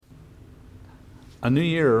A new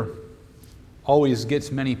year always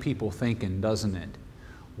gets many people thinking, doesn't it?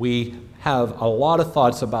 We have a lot of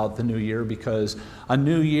thoughts about the new year because a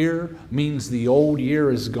new year means the old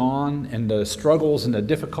year is gone and the struggles and the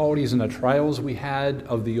difficulties and the trials we had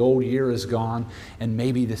of the old year is gone, and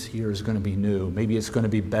maybe this year is going to be new. Maybe it's going to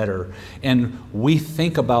be better. And we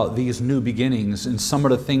think about these new beginnings and some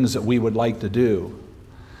of the things that we would like to do.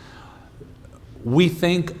 We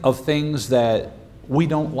think of things that we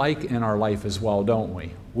don't like in our life as well, don't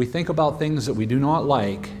we? We think about things that we do not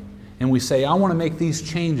like, and we say, I want to make these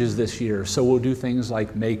changes this year, so we'll do things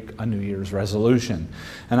like make a New Year's resolution.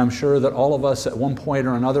 And I'm sure that all of us at one point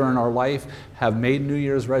or another in our life have made New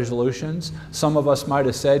Year's resolutions. Some of us might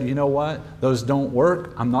have said, you know what, those don't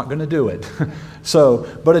work, I'm not going to do it.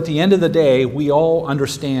 But at the end of the day, we all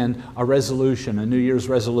understand a resolution, a New Year's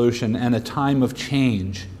resolution, and a time of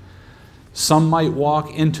change. Some might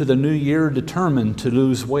walk into the new year determined to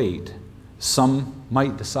lose weight. Some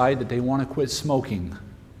might decide that they want to quit smoking.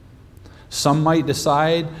 Some might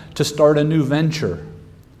decide to start a new venture.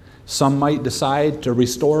 Some might decide to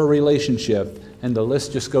restore a relationship, and the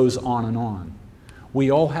list just goes on and on. We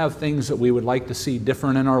all have things that we would like to see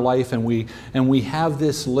different in our life, and we have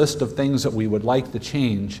this list of things that we would like to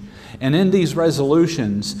change. And in these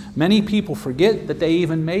resolutions, many people forget that they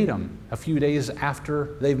even made them a few days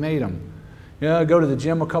after they've made them. I go to the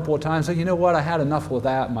gym a couple of times, say, you know what, I had enough with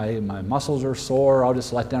that. My muscles are sore. I'll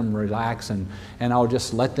just let them relax and I'll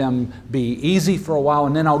just let them be easy for a while,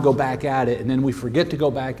 and then I'll go back at it. And then we forget to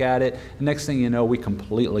go back at it. And next thing you know, we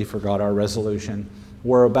completely forgot our resolution.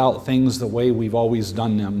 We're about things the way we've always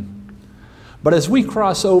done them. But as we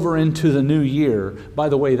cross over into the new year, by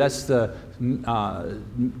the way, that's the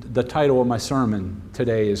title of my sermon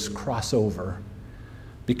today is Crossover,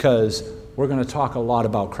 because we're going to talk a lot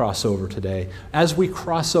about crossover today. As we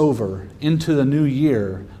cross over into the new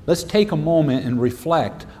year, let's take a moment and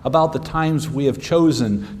reflect about the times we have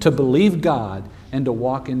chosen to believe God and to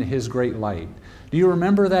walk into His great light. Do you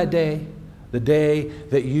remember that day? The day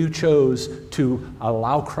that you chose to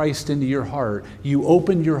allow Christ into your heart. You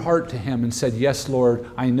opened your heart to Him and said, yes, Lord,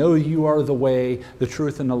 I know you are the way, the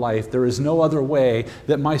truth, and the life. There is no other way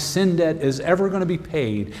that my sin debt is ever going to be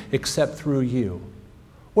paid except through you.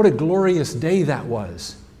 What a glorious day that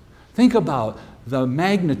was. Think about the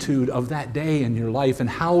magnitude of that day in your life and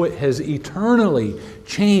how it has eternally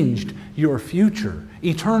changed your future.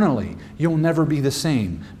 Eternally, you'll never be the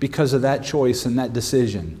same because of that choice and that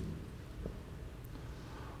decision.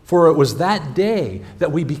 For it was that day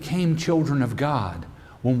that we became children of God.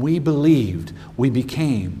 When we believed, we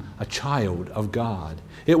became a child of God.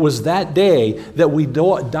 It was that day that we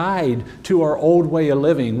died to our old way of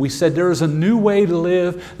living. We said there's a new way to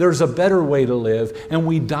live, there's a better way to live, and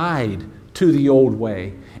we died to the old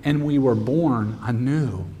way, and we were born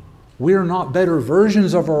anew. We are not better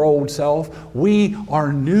versions of our old self. We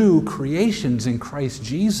are new creations in Christ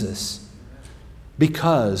Jesus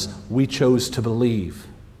because we chose to believe.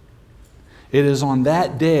 It is on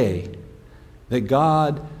that day that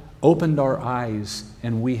God opened our eyes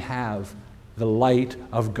and we have the light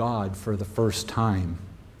of God for the first time.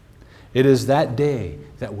 It is that day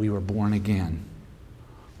that we were born again.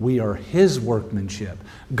 We are His workmanship,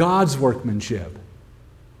 God's workmanship.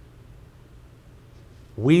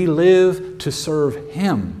 We live to serve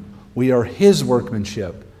Him. We are His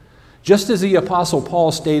workmanship. Just as the Apostle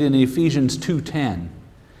Paul stated in Ephesians 2:10.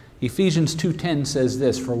 Ephesians 2:10 says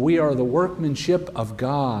this, for we are the workmanship of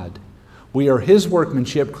God. We are His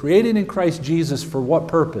workmanship, created in Christ Jesus for what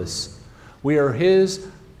purpose? We are His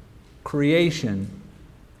creation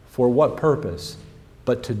for what purpose?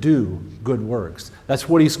 But to do good works. That's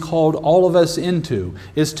what He's called all of us into,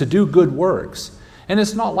 is to do good works. And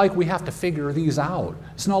it's not like we have to figure these out.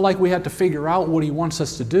 It's not like we have to figure out what He wants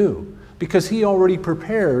us to do, because He already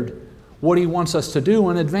prepared what He wants us to do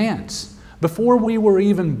in advance. Before we were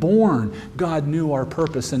even born, God knew our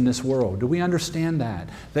purpose in this world. Do we understand that?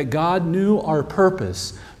 That God knew our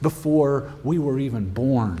purpose before we were even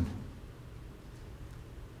born.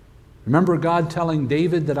 Remember God telling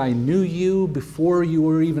David that I knew you before you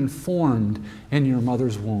were even formed in your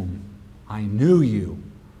mother's womb. I knew you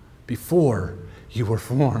before you were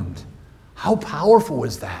formed. How powerful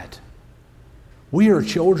is that? We are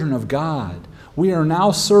children of God. We are now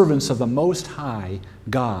servants of the Most High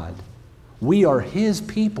God. We are His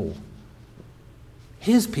people.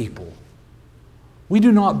 His people. We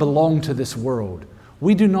do not belong to this world.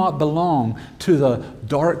 We do not belong to the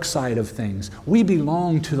dark side of things. We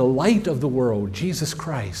belong to the light of the world, Jesus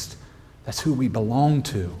Christ. That's who we belong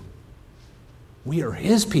to. We are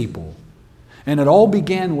His people. And it all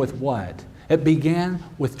began with what? It began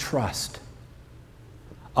with trust.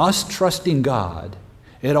 us trusting God.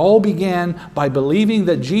 It all began by believing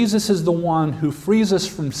that Jesus is the one who frees us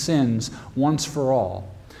from sins once for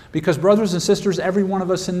all. Because brothers and sisters, every one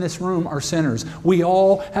of us in this room are sinners. We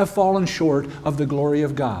all have fallen short of the glory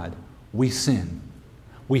of God. We sin.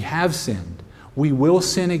 We have sinned. We will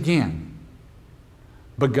sin again.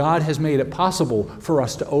 But God has made it possible for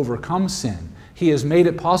us to overcome sin. He has made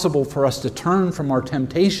it possible for us to turn from our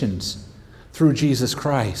temptations through Jesus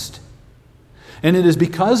Christ. And it is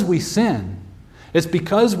because we sin, it's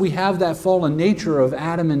because we have that fallen nature of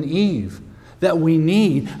Adam and Eve, that we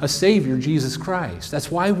need a Savior, Jesus Christ.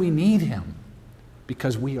 That's why we need Him,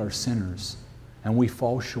 because we are sinners and we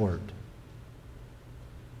fall short.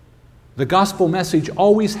 The gospel message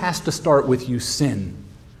always has to start with you sin.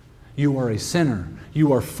 You are a sinner.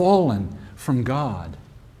 You are fallen from God.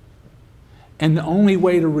 And the only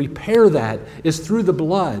way to repair that is through the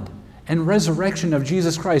blood and resurrection of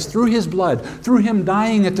Jesus Christ, through His blood, through Him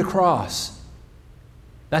dying at the cross.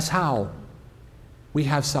 That's how we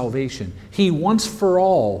have salvation. He once for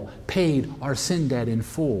all paid our sin debt in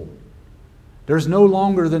full. There's no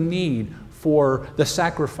longer the need for the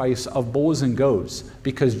sacrifice of bulls and goats,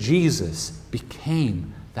 because Jesus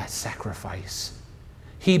became that sacrifice.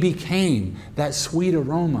 He became that sweet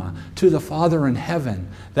aroma to the Father in heaven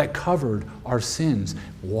that covered our sins,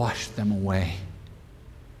 washed them away.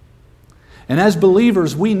 And as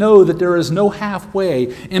believers, we know that there is no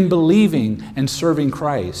halfway in believing and serving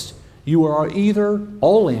Christ. You are either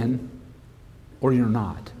all in or you're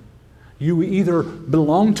not. You either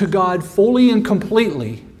belong to God fully and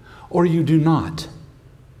completely or you do not.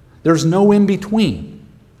 There's no in between.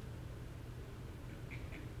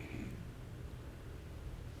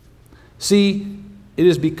 See, it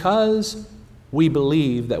is because we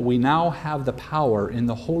believe that we now have the power in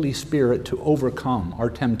the Holy Spirit to overcome our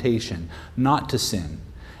temptation, not to sin.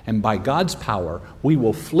 And by God's power, we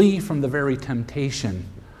will flee from the very temptation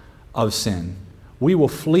of sin. We will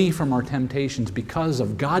flee from our temptations because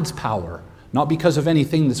of God's power, not because of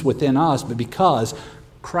anything that's within us, but because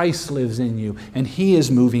Christ lives in you and He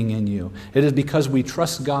is moving in you. It is because we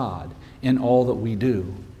trust God in all that we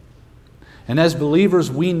do. And as believers,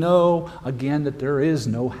 we know again that there is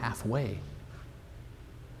no halfway.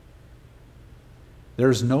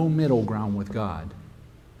 There's no middle ground with God.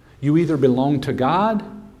 You either belong to God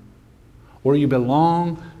or you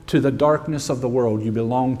belong to the darkness of the world. You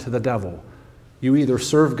belong to the devil. You either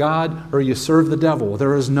serve God or you serve the devil.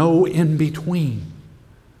 There is no in between.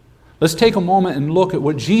 Let's take a moment and look at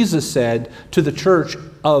what Jesus said to the church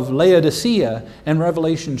of Laodicea in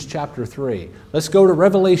Revelation chapter 3. Let's go to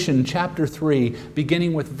Revelation chapter 3,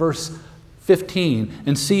 beginning with verse 15,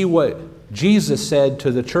 and see what Jesus said to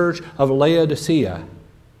the church of Laodicea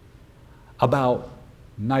about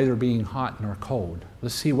neither being hot nor cold.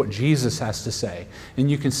 Let's see what Jesus has to say. And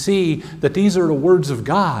you can see that these are the words of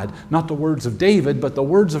God, not the words of David, but the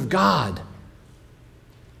words of God.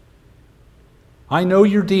 I know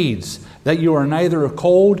your deeds, that you are neither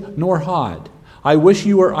cold nor hot. I wish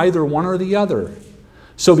you were either one or the other.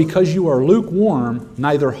 So because you are lukewarm,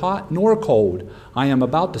 neither hot nor cold, I am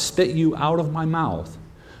about to spit you out of my mouth.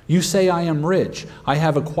 You say, I am rich, I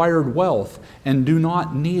have acquired wealth, and do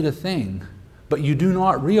not need a thing. But you do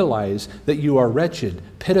not realize that you are wretched,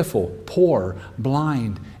 pitiful, poor,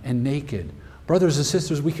 blind, and naked. Brothers and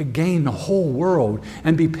sisters, we could gain the whole world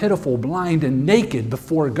and be pitiful, blind, and naked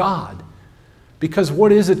before God. Because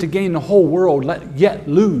what is it to gain the whole world yet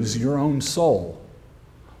lose your own soul?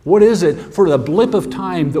 What is it for the blip of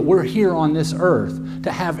time that we're here on this earth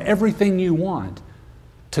to have everything you want,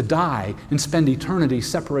 to die and spend eternity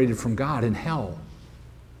separated from God in hell?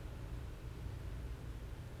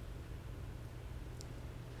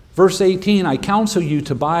 Verse 18, I counsel you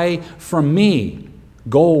to buy from me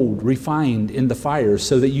gold refined in the fire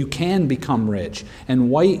so that you can become rich, and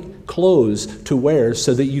white clothes to wear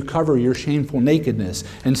so that you cover your shameful nakedness,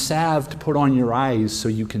 and salve to put on your eyes so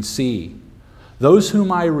you can see. Those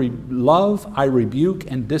whom I love, I rebuke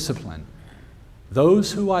and discipline.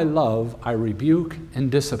 Those who I love, I rebuke and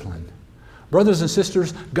discipline. Brothers and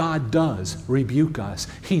sisters, God does rebuke us.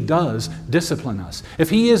 He does discipline us. If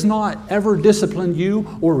He has not ever disciplined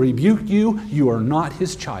you or rebuked you, you are not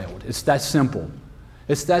His child. It's that simple.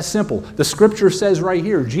 It's that simple. The Scripture says right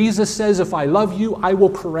here, Jesus says, if I love you, I will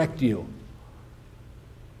correct you.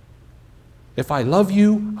 If I love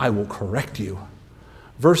you, I will correct you.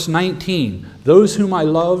 Verse 19, those whom I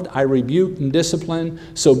loved, I rebuked and disciplined,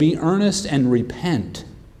 so be earnest and repent.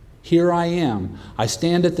 Here I am. I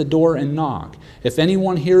stand at the door and knock. If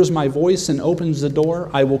anyone hears my voice and opens the door,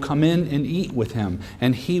 I will come in and eat with him,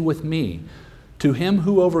 and he with me. To him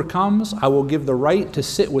who overcomes, I will give the right to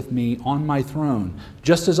sit with me on my throne,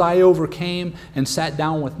 just as I overcame and sat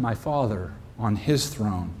down with my Father on his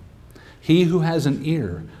throne. He who has an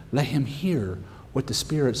ear, let him hear what the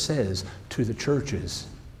Spirit says to the churches.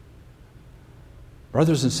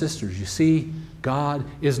 Brothers and sisters, you see, God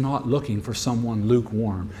is not looking for someone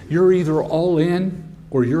lukewarm. You're either all in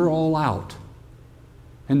or you're all out.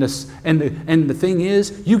 And the thing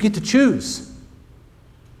is, you get to choose.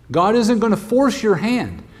 God isn't going to force your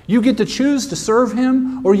hand. You get to choose to serve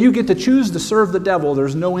Him, or you get to choose to serve the devil.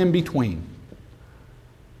 There's no in between.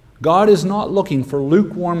 God is not looking for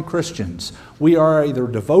lukewarm Christians. We are either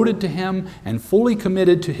devoted to Him and fully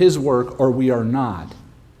committed to His work, or we are not.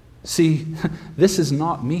 See, this is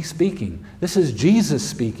not me speaking. This is Jesus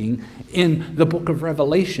speaking in the book of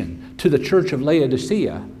Revelation to the church of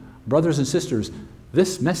Laodicea. Brothers and sisters,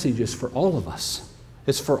 this message is for all of us.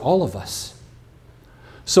 It's for all of us.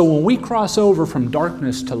 So when we cross over from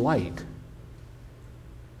darkness to light,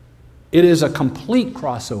 it is a complete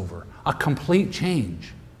crossover, a complete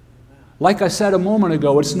change. Like I said a moment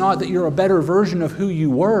ago, it's not that you're a better version of who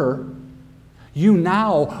you were. You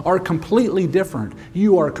now are completely different.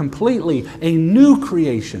 You are completely a new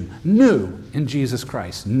creation, new in Jesus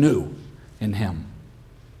Christ, new in Him.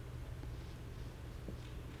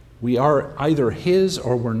 We are either His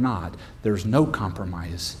or we're not. There's no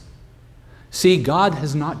compromise. See, God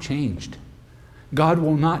has not changed. God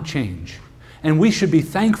will not change. And we should be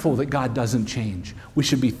thankful that God doesn't change. We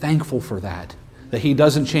should be thankful for that He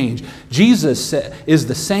doesn't change. Jesus is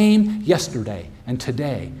the same yesterday and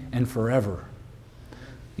today and forever.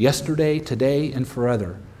 Yesterday, today, and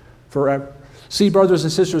forever. See, brothers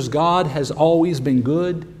and sisters, God has always been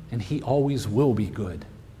good, and He always will be good.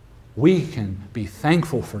 We can be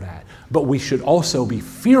thankful for that, but we should also be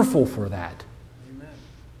fearful for that.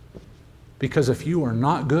 Because if you are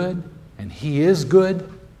not good and He is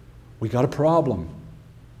good, we got a problem.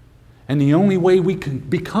 And the only way we can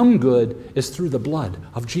become good is through the blood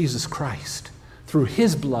of Jesus Christ, through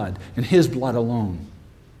His blood and His blood alone.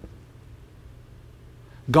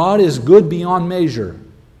 God is good beyond measure.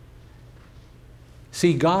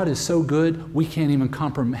 See, God is so good, we can't even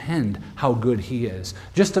comprehend how good He is.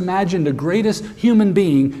 Just imagine the greatest human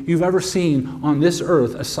being you've ever seen on this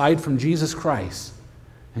earth aside from Jesus Christ.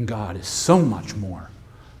 And God is so much more,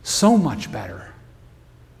 so much better.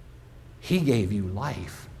 He gave you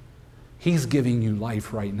life. He's giving you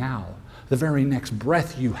life right now. The very next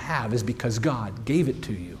breath you have is because God gave it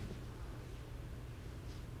to you.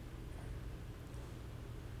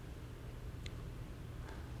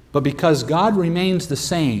 But because God remains the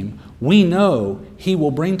same, we know He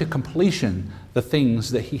will bring to completion the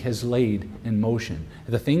things that He has laid in motion.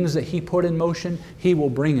 The things that He put in motion, He will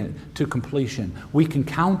bring it to completion. We can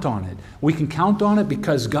count on it. We can count on it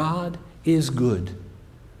because God is good.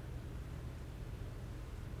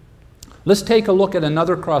 Let's take a look at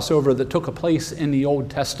another crossover that took place in the Old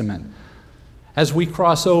Testament. As we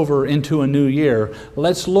cross over into a new year,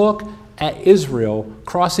 let's look at Israel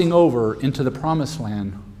crossing over into the Promised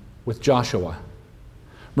Land with Joshua.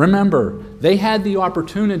 Remember, they had the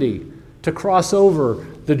opportunity to cross over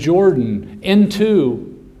the Jordan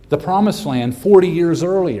into the Promised Land 40 years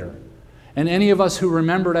earlier. And any of us who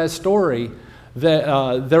remember that story,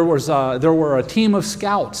 that there were a team of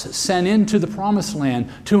scouts sent into the Promised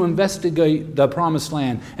Land to investigate the Promised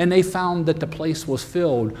Land, and they found that the place was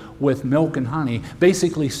filled with milk and honey,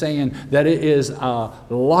 basically saying that it is a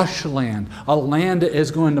lush land, a land that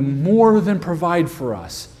is going to more than provide for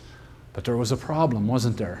us. But there was a problem,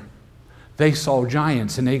 wasn't there? They saw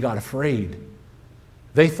giants and they got afraid.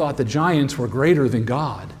 They thought the giants were greater than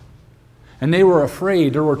God. And they were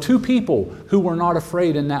afraid. There were two people who were not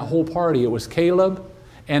afraid in that whole party. It was Caleb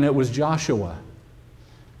and it was Joshua.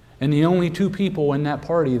 And the only two people in that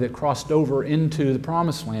party that crossed over into the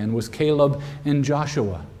Promised Land was Caleb and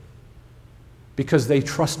Joshua. Because they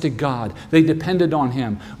trusted God. They depended on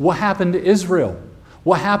Him. What happened to Israel?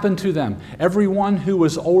 What happened to them? Everyone who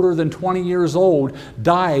was older than 20 years old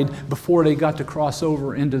died before they got to cross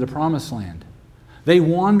over into the Promised Land. They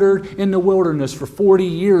wandered in the wilderness for 40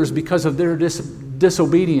 years because of their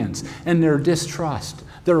disobedience and their distrust.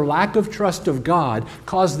 Their lack of trust of God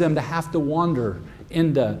caused them to have to wander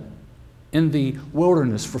in the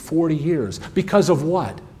wilderness for 40 years. Because of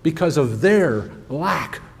what? Because of their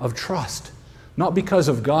lack of trust. Not because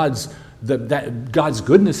of God's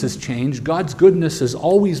goodness has changed. God's goodness has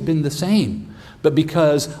always been the same, but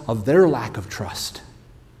because of their lack of trust.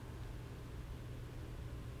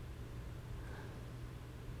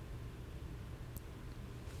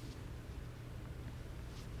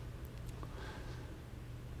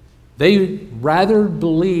 They rather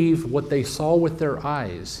believe what they saw with their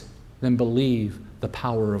eyes than believe the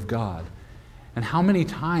power of God. And how many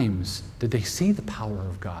times did they see the power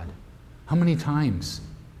of God? How many times?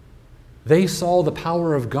 They saw the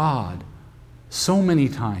power of God so many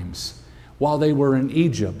times while they were in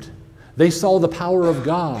Egypt. They saw the power of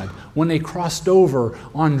God when they crossed over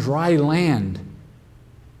on dry land,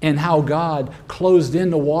 and how God closed in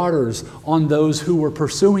the waters on those who were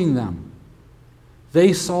pursuing them.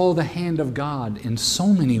 They saw the hand of God in so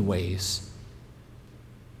many ways,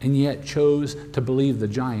 and yet chose to believe the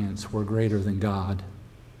giants were greater than God.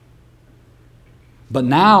 But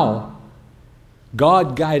now,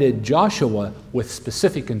 God guided Joshua with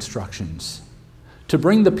specific instructions to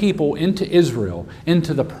bring the people into Israel,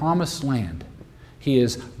 into the promised land. He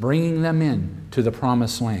is bringing them in to the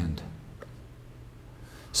promised land.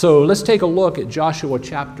 So let's take a look at Joshua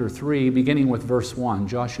chapter 3, beginning with verse 1.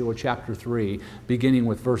 Joshua chapter 3, beginning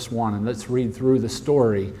with verse 1. And let's read through the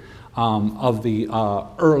story of the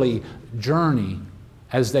early journey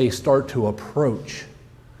as they start to approach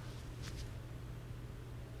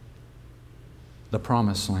the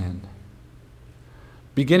promised land.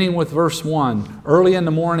 Beginning with verse 1, early in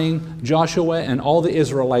the morning, Joshua and all the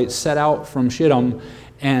Israelites set out from Shittim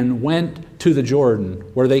and went to the Jordan,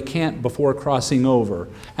 where they camped before crossing over.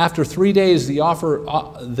 After 3 days, the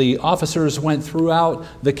officers went throughout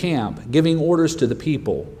the camp, giving orders to the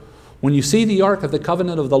people. When you see the ark of the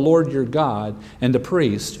covenant of the Lord your God and the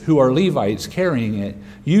priests, who are Levites, carrying it,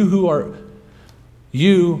 you are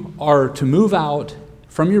to move out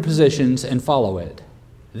from your positions and follow it.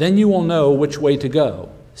 Then you will know which way to go,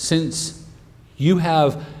 since you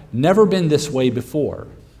have never been this way before.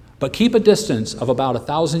 But keep a distance of about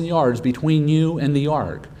 1,000 yards between you and the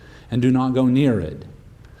ark, and do not go near it.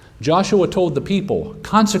 Joshua told the people,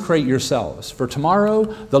 "Consecrate yourselves, for tomorrow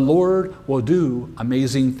the Lord will do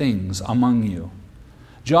amazing things among you."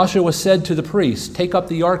 Joshua said to the priests, "Take up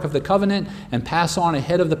the ark of the covenant and pass on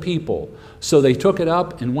ahead of the people." So they took it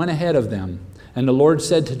up and went ahead of them. And the Lord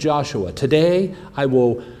said to Joshua, "Today I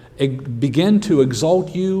will begin to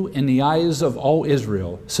exalt you in the eyes of all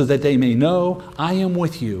Israel, so that they may know I am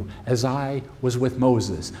with you as I was with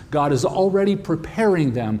Moses." God is already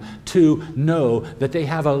preparing them to know that they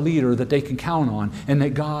have a leader that they can count on, and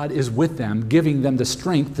that God is with them, giving them the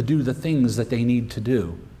strength to do the things that they need to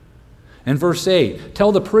do. In verse 8,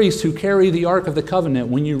 "Tell the priests who carry the ark of the covenant,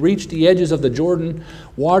 when you reach the edges of the Jordan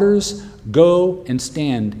waters, go and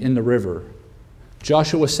stand in the river."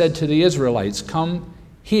 Joshua said to the Israelites, "Come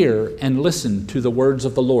here and listen to the words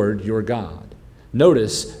of the Lord your God."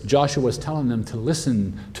 Notice, Joshua is telling them to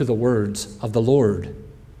listen to the words of the Lord.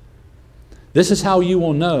 "This is how you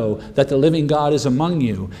will know that the living God is among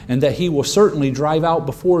you, and that he will certainly drive out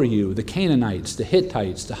before you the Canaanites, the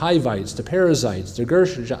Hittites, the Hivites, the Perizzites, the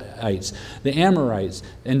Gershites, the Amorites,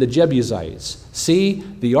 and the Jebusites. See,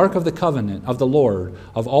 the ark of the covenant of the Lord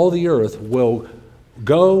of all the earth will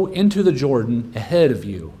go into the Jordan ahead of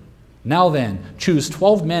you. Now then, choose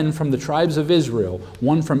 12 men from the tribes of Israel,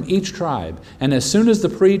 one from each tribe. And as soon as the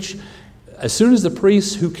priests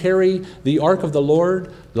who carry the ark of the Lord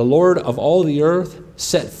of all the earth,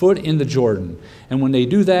 set foot in the Jordan, and when they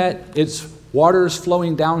do that, its waters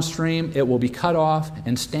flowing downstream, it will be cut off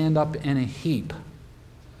and stand up in a heap."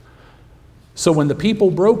 So when the people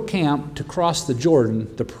broke camp to cross the Jordan,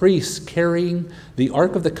 the priests carrying the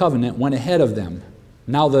ark of the covenant went ahead of them.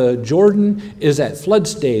 Now the Jordan is at flood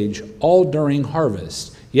stage all during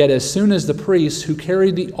harvest. Yet as soon as the priests who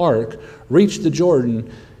carried the ark reached the Jordan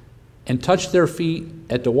and touched their feet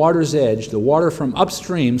at the water's edge, the water from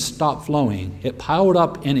upstream stopped flowing. It piled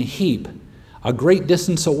up in a heap a great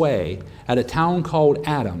distance away at a town called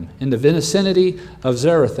Adam in the vicinity of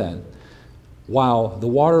Zarethan, while the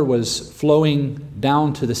water was flowing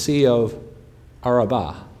down to the Sea of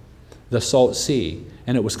Arabah, the Salt Sea,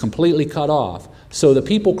 and it was completely cut off. So the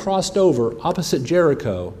people crossed over opposite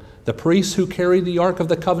Jericho. The priests who carried the ark of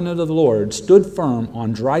the covenant of the Lord stood firm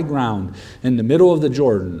on dry ground in the middle of the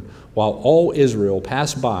Jordan, while all Israel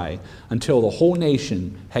passed by until the whole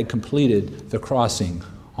nation had completed the crossing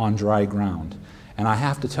on dry ground. And I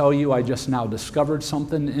have to tell you, I just now discovered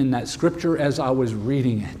something in that scripture as I was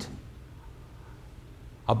reading it,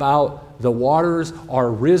 about the waters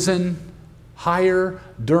are risen higher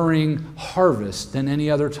during harvest than any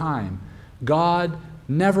other time. God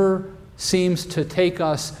never seems to take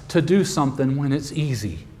us to do something when it's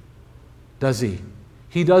easy, does he?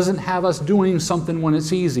 He doesn't have us doing something when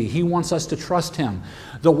it's easy. He wants us to trust him.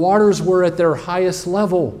 The waters were at their highest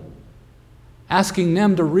level, asking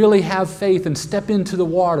them to really have faith and step into the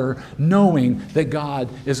water, knowing that God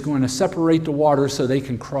is going to separate the water so they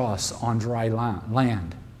can cross on dry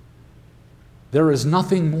land. There is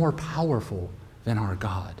nothing more powerful than our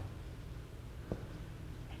God.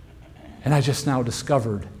 And I just now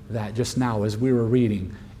discovered that just now as we were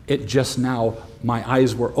reading. It just now, my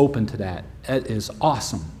eyes were open to that. It is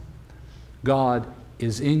awesome. God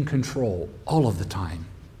is in control all of the time.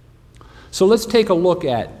 So let's take a look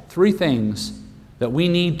at 3 things that we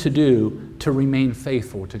need to do to remain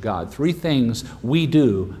faithful to God. 3 things we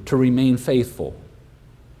do to remain faithful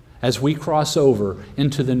as we cross over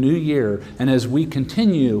into the new year and as we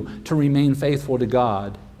continue to remain faithful to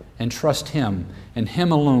God and trust Him and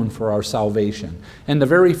Him alone for our salvation. And the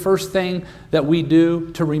very first thing that we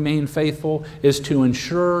do to remain faithful is to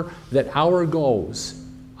ensure that our goals,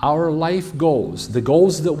 our life goals, the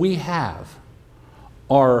goals that we have,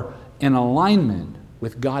 are in alignment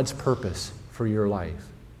with God's purpose for your life.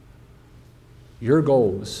 Your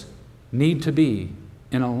goals need to be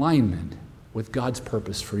in alignment with God's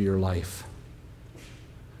purpose for your life.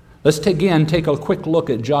 Let's again take a quick look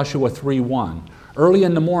at Joshua 3:1. Early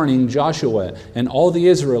in the morning, Joshua and all the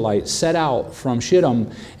Israelites set out from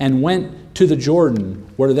Shittim and went to the Jordan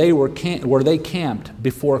where they camped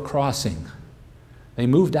before crossing. They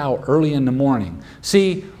moved out early in the morning.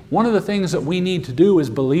 See, one of the things that we need to do as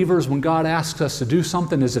believers when God asks us to do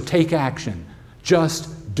something is to take action.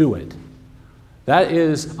 Just do it. That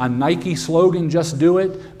is a Nike slogan, just do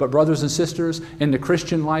it. But brothers and sisters, in the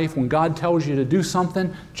Christian life, when God tells you to do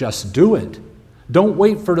something, just do it. Don't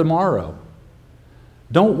wait for tomorrow.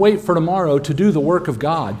 Don't wait for tomorrow to do the work of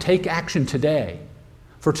God. Take action today.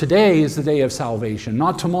 For today is the day of salvation,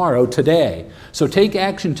 not tomorrow, today. So take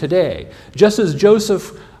action today. Just as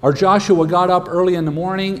Joshua got up early in the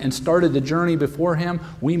morning and started the journey before him,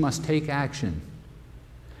 we must take action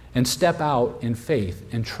and step out in faith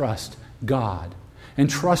and trust God and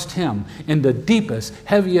trust Him in the deepest,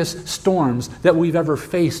 heaviest storms that we've ever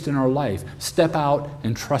faced in our life. Step out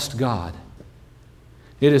and trust God.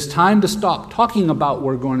 It is time to stop talking about what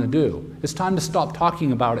we're going to do. It's time to stop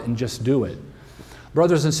talking about it and just do it.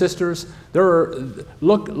 Brothers and sisters,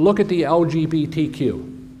 look at the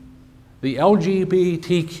LGBTQ. The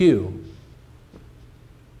LGBTQ,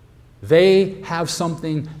 they have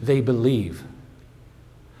something they believe.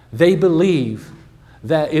 They believe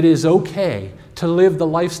that it is okay to live the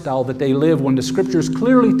lifestyle that they live when the Scriptures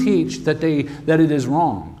clearly teach that it is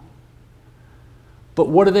wrong. But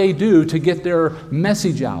what do they do to get their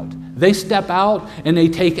message out? They step out and they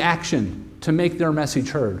take action to make their message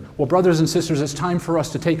heard. Well, brothers and sisters, it's time for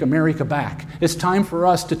us to take America back. It's time for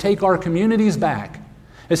us to take our communities back.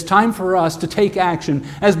 It's time for us to take action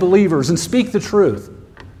as believers and speak the truth.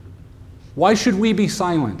 Why should we be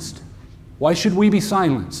silenced? Why should we be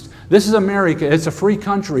silenced? This is America. It's a free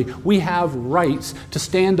country. We have rights to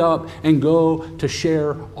stand up and go to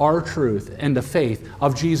share our truth and the faith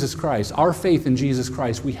of Jesus Christ. Our faith in Jesus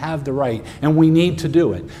Christ. We have the right and we need to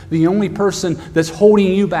do it. The only person that's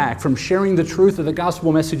holding you back from sharing the truth of the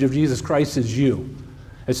gospel message of Jesus Christ is you.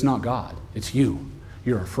 It's not God. It's you.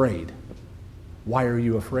 You're afraid. Why are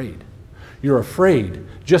you afraid? You're afraid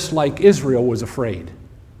just like Israel was afraid.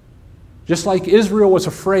 Just like Israel was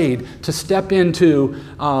afraid to step into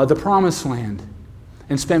the promised land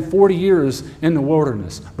and spent 40 years in the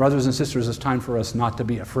wilderness. Brothers and sisters, it's time for us not to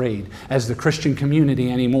be afraid as the Christian community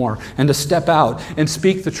anymore and to step out and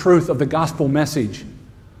speak the truth of the gospel message.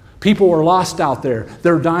 People are lost out there.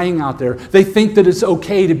 They're dying out there. They think that it's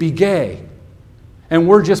okay to be gay. And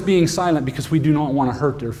we're just being silent because we do not want to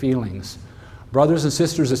hurt their feelings. Brothers and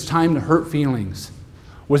sisters, it's time to hurt feelings.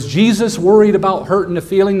 Was Jesus worried about hurting the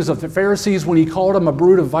feelings of the Pharisees when He called them a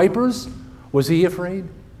brood of vipers? Was He afraid?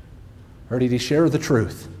 Or did He share the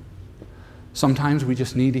truth? Sometimes we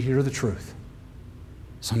just need to hear the truth.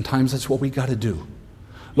 Sometimes that's what we got to do.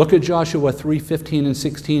 Look at Joshua 3:15 and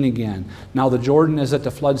 16 again. Now the Jordan is at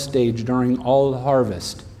the flood stage during all the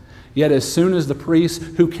harvest. Yet as soon as the priests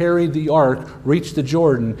who carried the ark reached the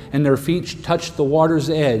Jordan and their feet touched the water's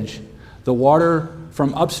edge, the water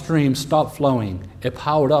from upstream stopped flowing. It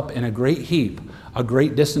piled up in a great heap, a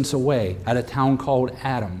great distance away, at a town called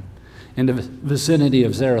Adam, in the vicinity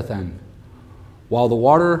of Zarethan. While the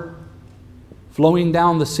water flowing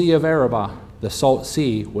down the Sea of Arabah, the salt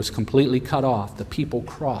sea, was completely cut off, the people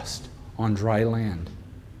crossed on dry land.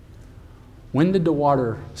 When did the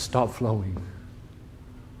water stop flowing?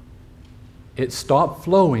 It stopped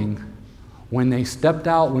flowing when they stepped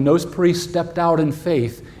out, when those priests stepped out in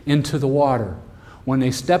faith into the water. When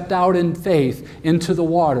they stepped out in faith into the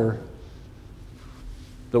waters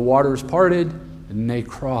parted and they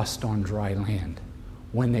crossed on dry land.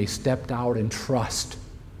 When they stepped out in trust,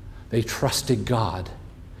 they trusted God.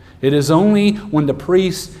 It is only when the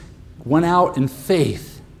priests went out in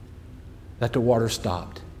faith that the water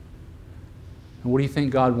stopped. And what do you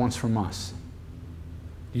think God wants from us?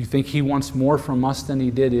 Do you think He wants more from us than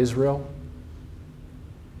He did Israel?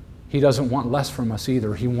 He doesn't want less from us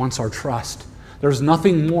either. He wants our trust. There's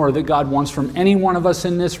nothing more that God wants from any one of us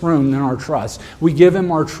in this room than our trust. We give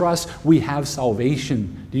Him our trust, we have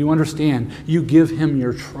salvation. Do you understand? You give Him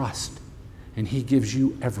your trust, and He gives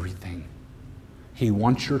you everything. He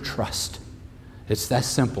wants your trust. It's that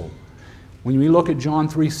simple. When we look at John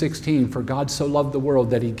 3:16, for God so loved the world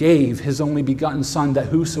that He gave His only begotten Son, that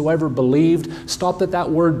whosoever believed, stop at that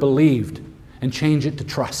word believed and change it to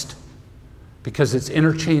trust. Because it's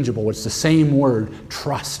interchangeable. It's the same word,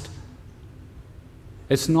 trust.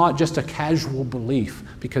 It's not just a casual belief,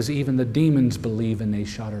 because even the demons believe and they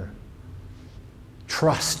shudder.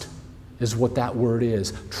 Trust is what that word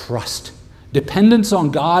is. Trust. Dependence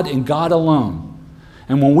on God and God alone.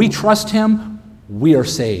 And when we trust Him, we are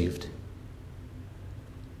saved.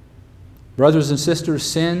 Brothers and sisters,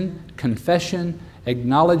 sin, confession,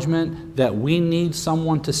 acknowledgement that we need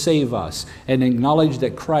someone to save us, and acknowledge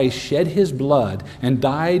that Christ shed His blood and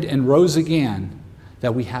died and rose again,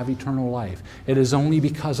 that we have eternal life. It is only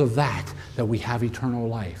because of that that we have eternal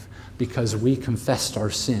life, because we confessed our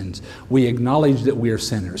sins. We acknowledge that we are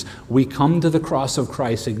sinners. We come to the cross of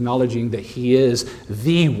Christ acknowledging that He is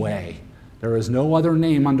the way. There is no other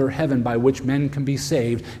name under heaven by which men can be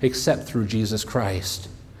saved except through Jesus Christ.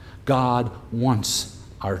 God wants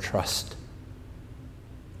our trust.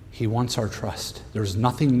 He wants our trust. There's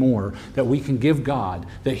nothing more that we can give God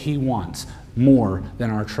that He wants more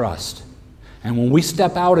than our trust. And when we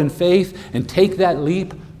step out in faith and take that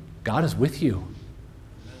leap, God is with you.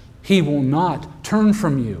 He will not turn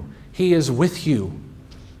from you. He is with you.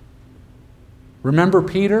 Remember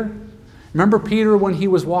Peter? Remember Peter when he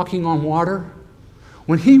was walking on water?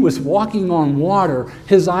 When he was walking on water,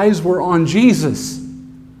 his eyes were on Jesus.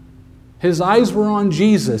 His eyes were on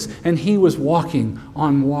Jesus, and he was walking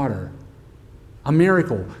on water. A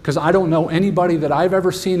miracle, because I don't know anybody that I've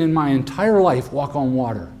ever seen in my entire life walk on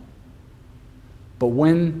water. But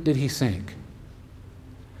when did he sink?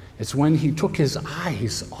 It's when he took his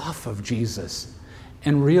eyes off of Jesus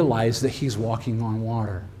and realized that he's walking on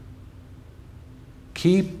water.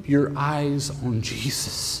 Keep your eyes on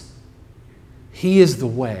Jesus. He is the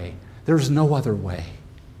way. There's no other way.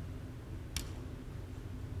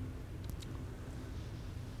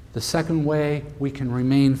 The second way we can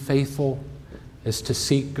remain faithful is to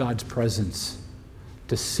seek God's presence.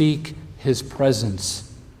 To seek His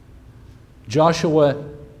presence. Joshua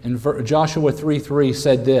 3:3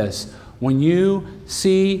 said this, when you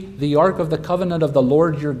see the ark of the covenant of the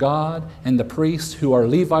Lord your God and the priests who are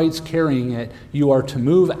Levites carrying it, you are to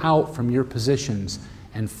move out from your positions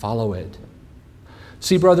and follow it.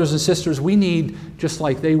 See, brothers and sisters, we need, just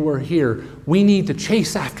like they were here, we need to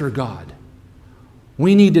chase after God.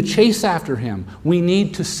 We need to chase after Him. We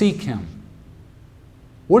need to seek Him.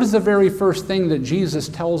 What is the very first thing that Jesus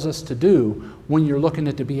tells us to do when you're looking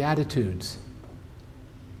at the Beatitudes?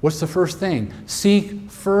 What's the first thing? Seek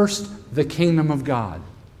first the kingdom of God.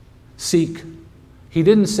 Seek. He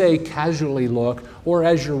didn't say casually look or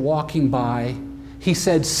as you're walking by. He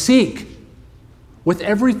said seek. With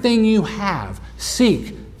everything you have,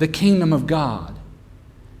 seek the kingdom of God.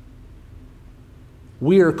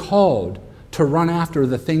 We are called to run after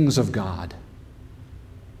the things of God.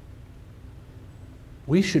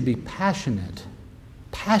 We should be passionate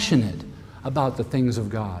about the things of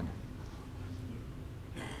God.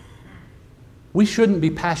 We shouldn't be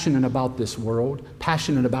passionate about this world,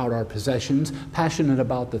 passionate about our possessions, passionate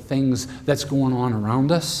about the things that's going on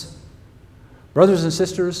around us. Brothers and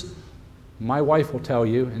sisters, my wife will tell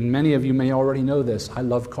you, and many of you may already know this, I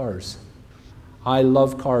love cars. I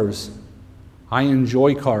love cars. I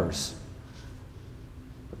enjoy cars.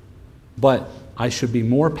 But I should be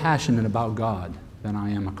more passionate about God than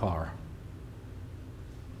I am a car.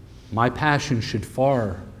 My passion should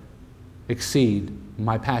far exceed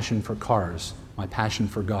my passion for cars. My passion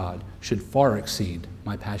for God should far exceed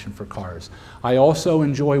my passion for cars. I also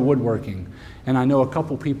enjoy woodworking, and I know a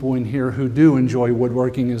couple people in here who do enjoy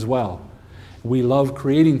woodworking as well. We love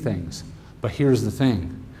creating things, but here's the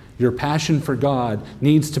thing. Your passion for God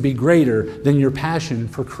needs to be greater than your passion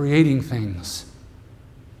for creating things.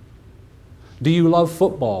 Do you love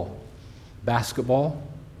football, basketball,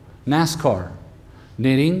 NASCAR,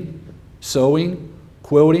 knitting, sewing,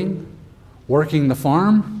 quilting, working the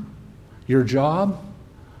farm, your job?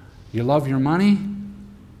 You love your money?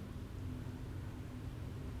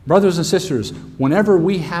 Brothers and sisters, whenever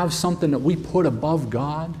we have something that we put above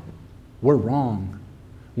God, we're wrong.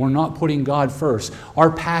 We're not putting God first. Our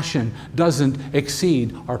passion doesn't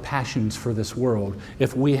exceed our passions for this world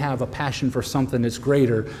if we have a passion for something that's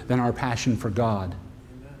greater than our passion for God.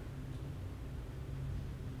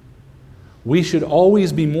 We should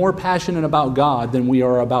always be more passionate about God than we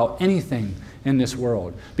are about anything in this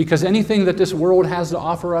world. Because anything that this world has to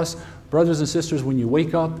offer us, brothers and sisters, when you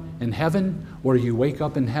wake up in heaven or you wake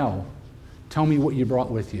up in hell, tell me what you brought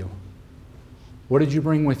with you. What did you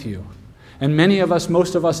bring with you? And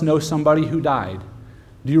most of us know somebody who died.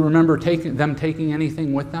 Do you remember them taking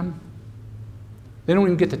anything with them? They don't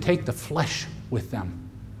even get to take the flesh with them.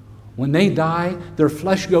 When they die, their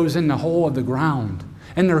flesh goes in the hole of the ground,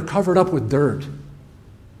 and they're covered up with dirt.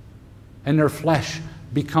 And their flesh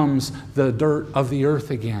becomes the dirt of the earth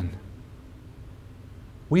again.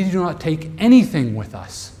 We do not take anything with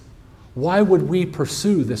us. Why would we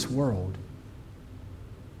pursue this world?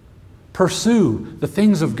 Pursue the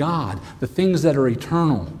things of God, the things that are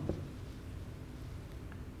eternal.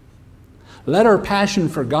 Let our passion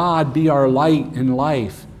for God be our light in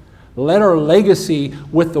life. Let our legacy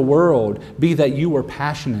with the world be that you are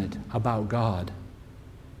passionate about God.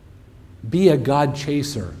 Be a God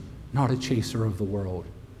chaser, not a chaser of the world.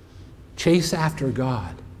 Chase after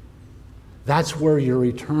God. That's where your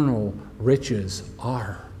eternal riches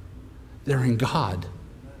are. They're in God.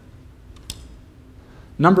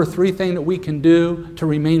 Number 3 thing that we can do to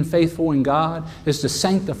remain faithful in God is to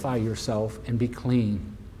sanctify yourself and be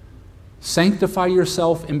clean. Sanctify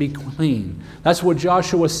yourself and be clean. That's what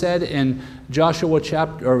Joshua said in Joshua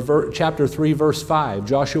chapter 3, verse 5.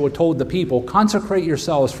 Joshua told the people, consecrate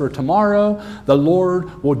yourselves, for tomorrow the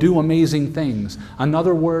Lord will do amazing things.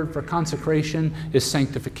 Another word for consecration is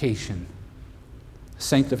sanctification.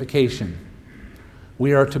 Sanctification.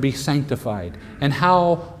 We are to be sanctified. And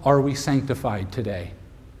how are we sanctified today?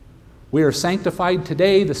 We are sanctified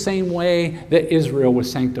today the same way that Israel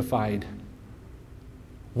was sanctified.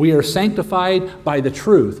 We are sanctified by the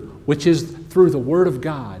truth, which is through the Word of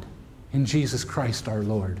God in Jesus Christ our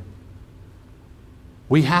Lord.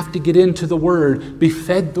 We have to get into the Word, be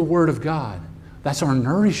fed the Word of God. That's our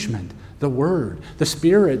nourishment, the Word. The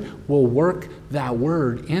Spirit will work that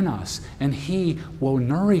Word in us, and He will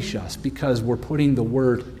nourish us because we're putting the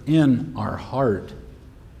Word in our heart.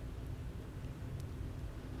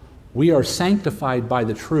 We are sanctified by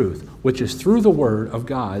the truth, which is through the Word of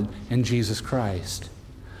God in Jesus Christ.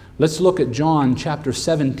 Let's look at John chapter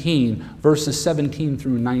 17, verses 17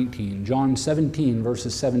 through 19. John 17,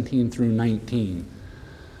 verses 17 through 19.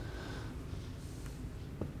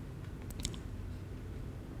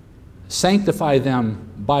 Sanctify them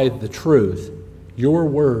by the truth. Your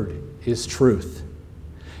word is truth.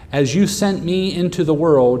 As you sent me into the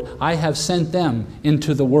world, I have sent them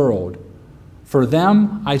into the world. For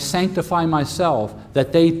them I sanctify myself,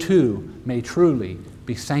 that they too may truly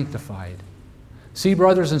be sanctified. See,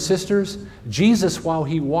 brothers and sisters, Jesus, while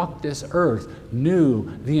He walked this earth,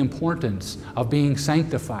 knew the importance of being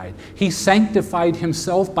sanctified. He sanctified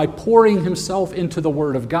Himself by pouring Himself into the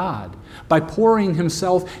Word of God, by pouring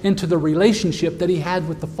Himself into the relationship that He had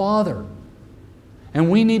with the Father. And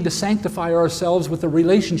we need to sanctify ourselves with the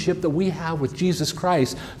relationship that we have with Jesus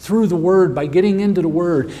Christ through the Word, by getting into the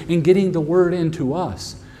Word and getting the Word into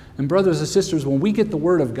us. And brothers and sisters, when we get the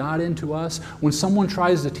Word of God into us, when someone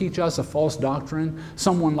tries to teach us a false doctrine,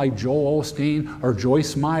 someone like Joel Osteen or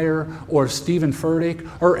Joyce Meyer or Stephen Furtick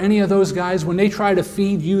or any of those guys, when they try to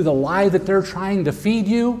feed you the lie that they're trying to feed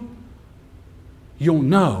you, you'll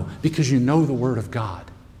know because you know the Word of God.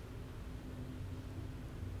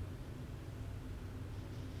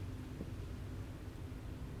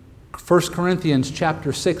 First Corinthians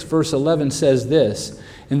chapter 6, verse 11 says this,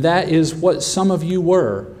 and that is what some of you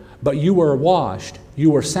were, but you were washed,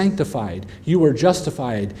 you were sanctified, you were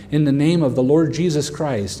justified in the name of the Lord Jesus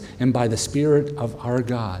Christ and by the Spirit of our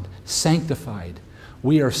God. Sanctified.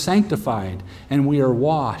 We are sanctified and we are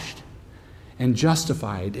washed and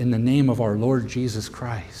justified in the name of our Lord Jesus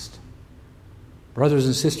Christ. Brothers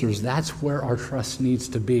and sisters, that's where our trust needs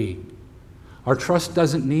to be. Our trust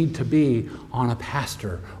doesn't need to be on a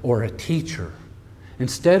pastor or a teacher.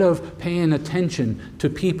 Instead of paying attention to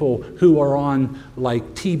people who are on like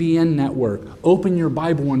TBN network, open your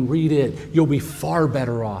Bible and read it. You'll be far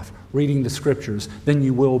better off reading the Scriptures than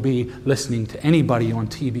you will be listening to anybody on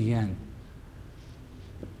TBN.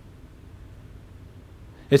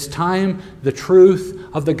 It's time the truth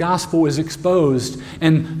of the gospel is exposed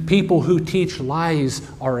and people who teach lies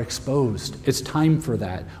are exposed. It's time for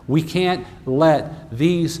that. We can't let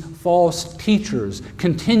these false teachers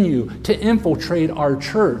continue to infiltrate our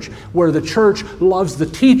church, where the church loves the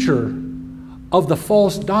teacher of the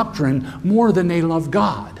false doctrine more than they love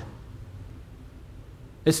God.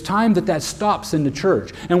 It's time that stops in the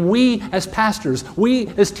church. And we as pastors, we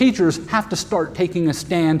as teachers have to start taking a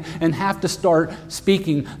stand and have to start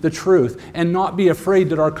speaking the truth and not be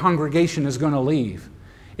afraid that our congregation is going to leave.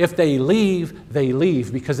 If they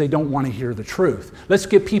leave because they don't want to hear the truth. Let's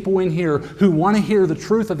get people in here who want to hear the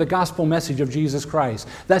truth of the gospel message of Jesus Christ.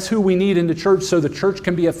 That's who we need in the church so the church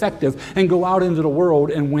can be effective and go out into the world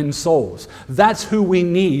and win souls. That's who we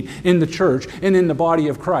need in the church and in the body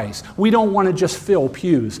of Christ. We don't want to just fill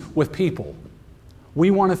pews with people. We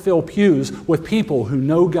want to fill pews with people who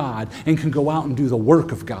know God and can go out and do the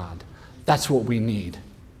work of God. That's what we need.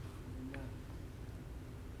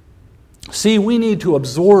 See, we need to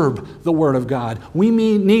absorb the Word of God. We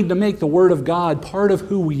need to make the Word of God part of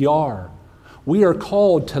who we are. We are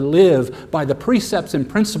called to live by the precepts and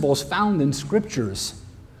principles found in Scriptures.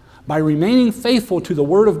 By remaining faithful to the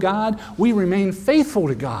Word of God, we remain faithful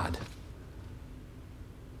to God.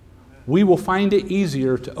 We will find it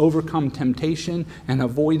easier to overcome temptation and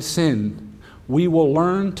avoid sin. We will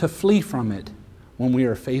learn to flee from it when we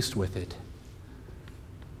are faced with it.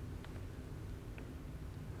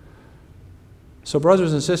 So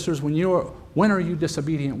brothers and sisters, when are you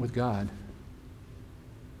disobedient with God?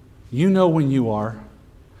 You know when you are.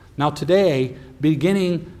 Now today, the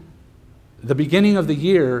beginning of the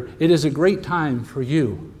year, it is a great time for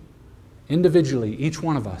you, individually, each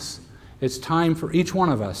one of us. It's time for each one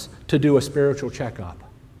of us to do a spiritual checkup.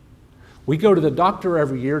 We go to the doctor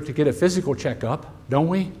every year to get a physical checkup, don't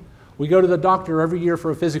we? We go to the doctor every year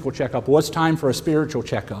for a physical checkup. Well, it's time for a spiritual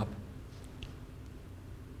checkup.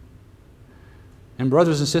 And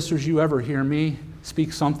brothers and sisters, you ever hear me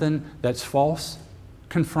speak something that's false?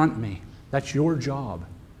 Confront me. That's your job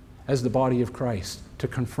as the body of Christ, to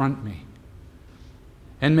confront me.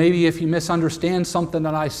 And maybe if you misunderstand something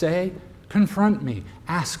that I say, confront me.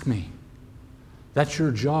 Ask me. That's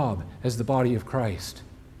your job as the body of Christ.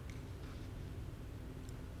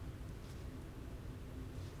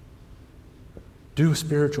 Do a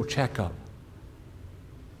spiritual checkup.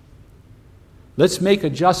 Let's make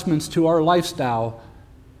adjustments to our lifestyle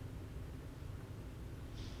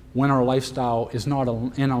when our lifestyle is not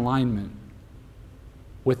in alignment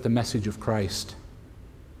with the message of Christ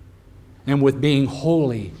and with being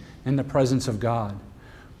holy in the presence of God.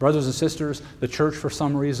 Brothers and sisters, the church for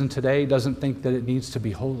some reason today doesn't think that it needs to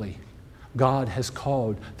be holy. God has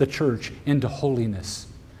called the church into holiness.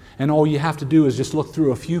 And all you have to do is just look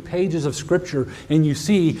through a few pages of Scripture and you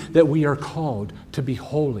see that we are called to be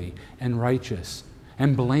holy and righteous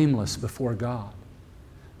and blameless before God.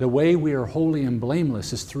 The way we are holy and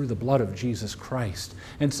blameless is through the blood of Jesus Christ.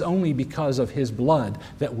 And it's only because of His blood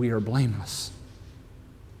that we are blameless.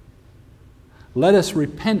 Let us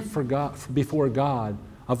repent before God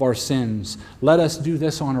of our sins. Let us do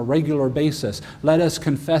this on a regular basis. Let us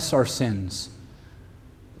confess our sins.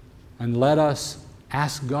 And let us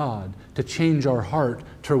ask God to change our heart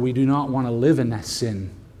till we do not want to live in that sin.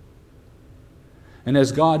 And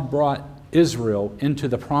as God brought Israel into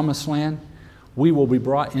the promised land, we will be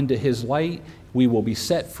brought into His light. We will be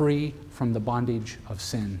set free from the bondage of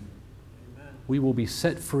sin. Amen. We will be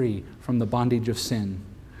set free from the bondage of sin.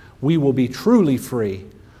 We will be truly free.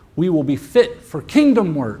 We will be fit for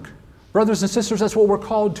kingdom work. Brothers and sisters, that's what we're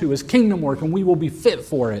called to, is kingdom work, and we will be fit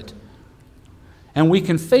for it. And we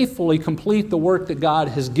can faithfully complete the work that God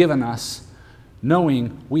has given us,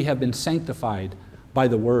 knowing we have been sanctified by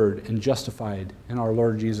the Word and justified in our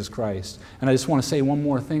Lord Jesus Christ. And I just want to say one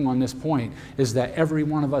more thing on this point, is that every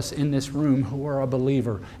one of us in this room who are a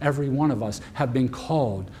believer, every one of us have been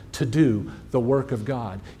called to do the work of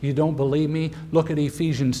God. You don't believe me? Look at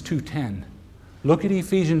Ephesians 2:10. Look at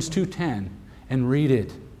Ephesians 2:10 and read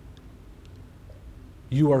it.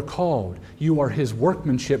 You are called. You are His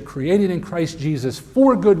workmanship, created in Christ Jesus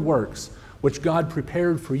for good works, which God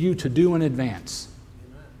prepared for you to do in advance.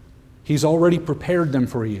 Amen. He's already prepared them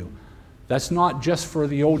for you. That's not just for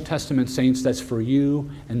the Old Testament saints, that's for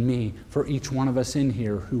you and me, for each one of us in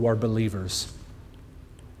here who are believers.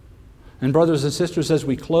 And brothers and sisters, as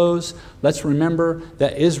we close, let's remember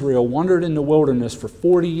that Israel wandered in the wilderness for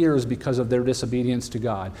 40 years because of their disobedience to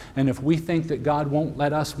God. And if we think that God won't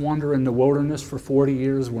let us wander in the wilderness for 40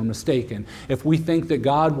 years, we're mistaken. If we think that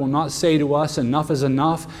God will not say to us, enough is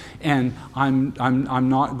enough, and I'm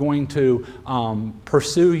not going to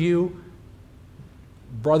pursue you,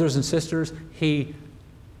 brothers and sisters, He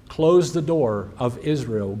closed the door of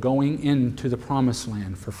Israel going into the promised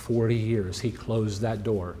land for 40 years. He closed that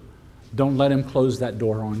door. Don't let Him close that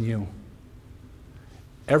door on you.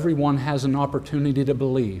 Everyone has an opportunity to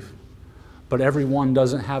believe, But everyone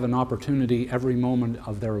doesn't have an opportunity every moment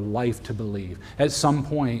of their life to believe. At some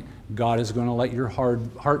point, God is going to let your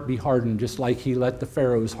heart be hardened, just like He let the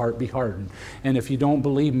Pharaoh's heart be hardened. And if you don't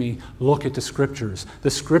believe me, look at the Scriptures.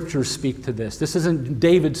 The Scriptures speak to this. This isn't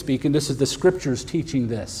David speaking. This is the Scriptures teaching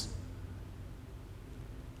this.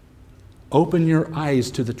 Open your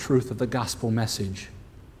eyes to the truth of the gospel message.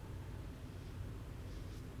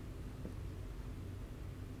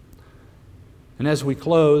 And as we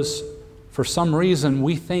close, for some reason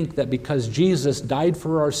we think that because Jesus died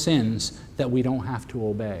for our sins that we don't have to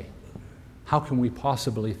obey. How can we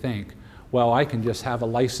possibly think, well, I can just have a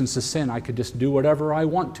license to sin. I could just do whatever I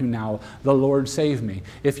want to now. The Lord save me.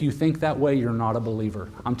 If you think that way, you're not a believer.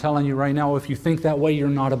 I'm telling you right now, if you think that way, you're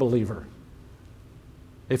not a believer.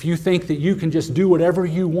 If you think that you can just do whatever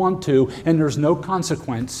you want to and there's no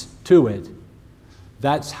consequence to it,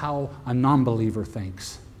 that's how a non-believer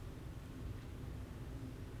thinks.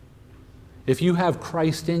 If you have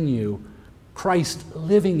Christ in you, Christ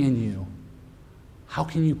living in you, how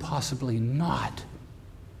can you possibly not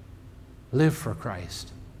live for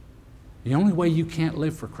Christ? The only way you can't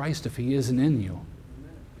live for Christ if He isn't in you.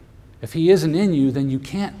 If He isn't in you, then you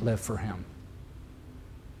can't live for Him.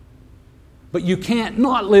 But you can't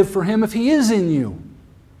not live for Him if He is in you.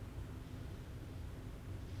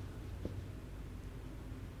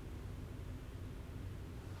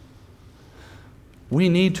 We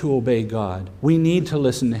need to obey God. We need to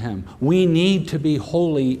listen to Him. We need to be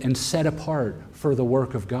holy and set apart for the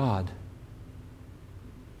work of God.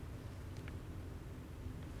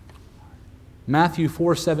 Matthew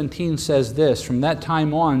 4:17 says this, "From that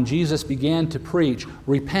time on, Jesus began to preach,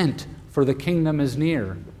 'Repent, for the kingdom is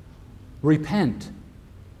near.'" Repent,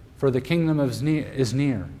 for the kingdom is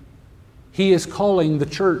near. He is calling the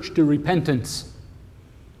church to repentance.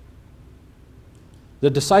 The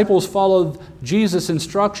disciples followed Jesus'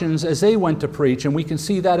 instructions as they went to preach, and we can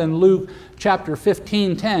see that in Luke chapter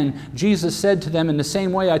 15:10. Jesus said to them, "In the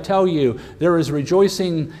same way I tell you, there is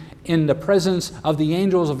rejoicing in the presence of the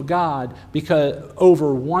angels of God because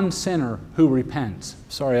over one sinner who repents."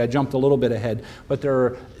 Sorry, I jumped a little bit ahead, but there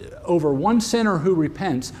are over one sinner who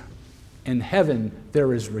repents. In heaven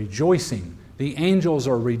there is rejoicing. The angels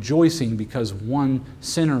are rejoicing because one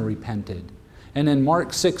sinner repented. And in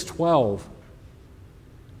Mark 6:12,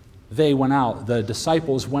 the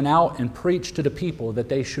disciples went out and preached to the people that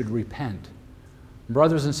they should repent.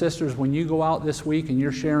 Brothers and sisters, when you go out this week and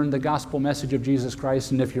you're sharing the gospel message of Jesus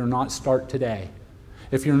Christ, and if you're not, start today.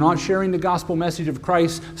 If you're not sharing the gospel message of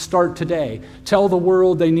Christ, start today. Tell the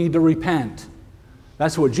world they need to repent.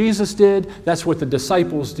 That's what Jesus did. That's what the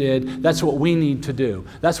disciples did. That's what we need to do.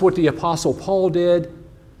 That's what the Apostle Paul did.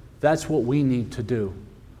 That's what we need to do.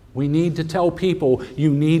 We need to tell people, you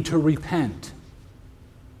need to repent.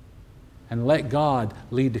 And let God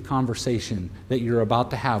lead the conversation that you're about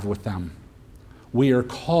to have with them. We are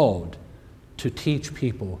called to teach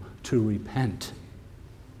people to repent.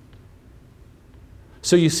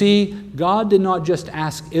 So you see, God did not just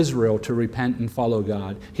ask Israel to repent and follow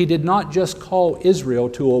God. He did not just call Israel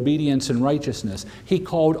to obedience and righteousness. He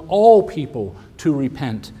called all people to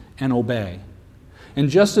repent and obey. And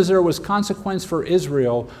just as there was consequence for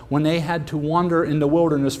Israel when they had to wander in the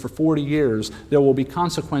wilderness for 40 years, there will be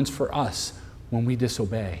consequence for us when we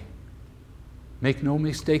disobey. Make no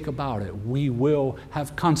mistake about it. We will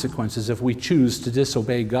have consequences if we choose to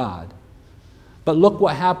disobey God. But look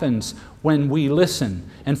what happens when we listen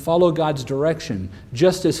and follow God's direction.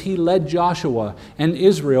 Just as He led Joshua and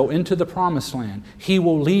Israel into the promised land, He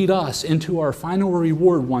will lead us into our final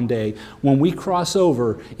reward one day when we cross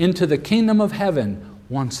over into the kingdom of heaven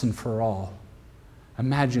once and for all.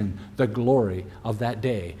 Imagine the glory of that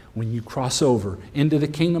day when you cross over into the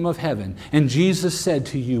kingdom of heaven and Jesus said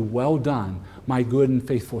to you, "Well done, my good and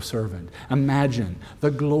faithful servant." Imagine the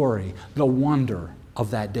glory, the wonder of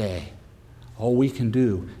that day. All we can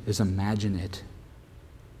do is imagine it.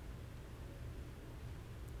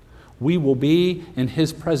 We will be in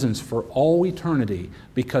His presence for all eternity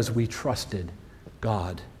because we trusted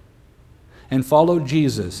God and followed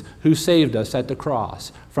Jesus, who saved us at the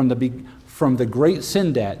cross from the great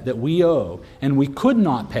sin debt that we owe and we could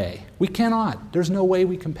not pay. We cannot. There's no way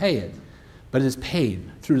we can pay it. But it is paid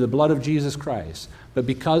through the blood of Jesus Christ. But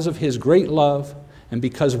because of His great love and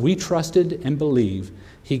because we trusted and believed,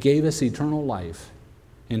 He gave us eternal life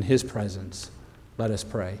in His presence. Let us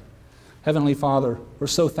pray. Heavenly Father, we're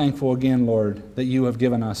so thankful again, Lord, that You have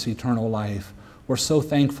given us eternal life. We're so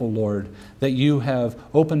thankful, Lord, that you have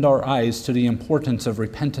opened our eyes to the importance of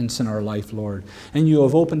repentance in our life, Lord. And you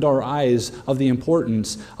have opened our eyes of the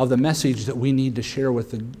importance of the message that we need to share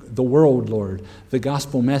with the world, Lord. The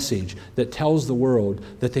gospel message that tells the world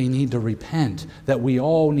that they need to repent, that we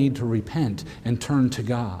all need to repent and turn to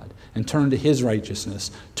God and turn to His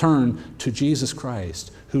righteousness, turn to Jesus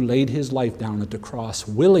Christ, who laid His life down at the cross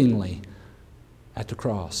willingly at the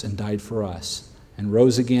cross and died for us and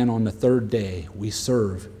rose again on the third day. We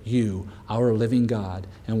serve you, our living God,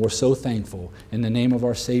 and we're so thankful. In the name of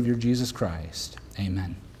our Savior, Jesus Christ,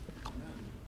 amen.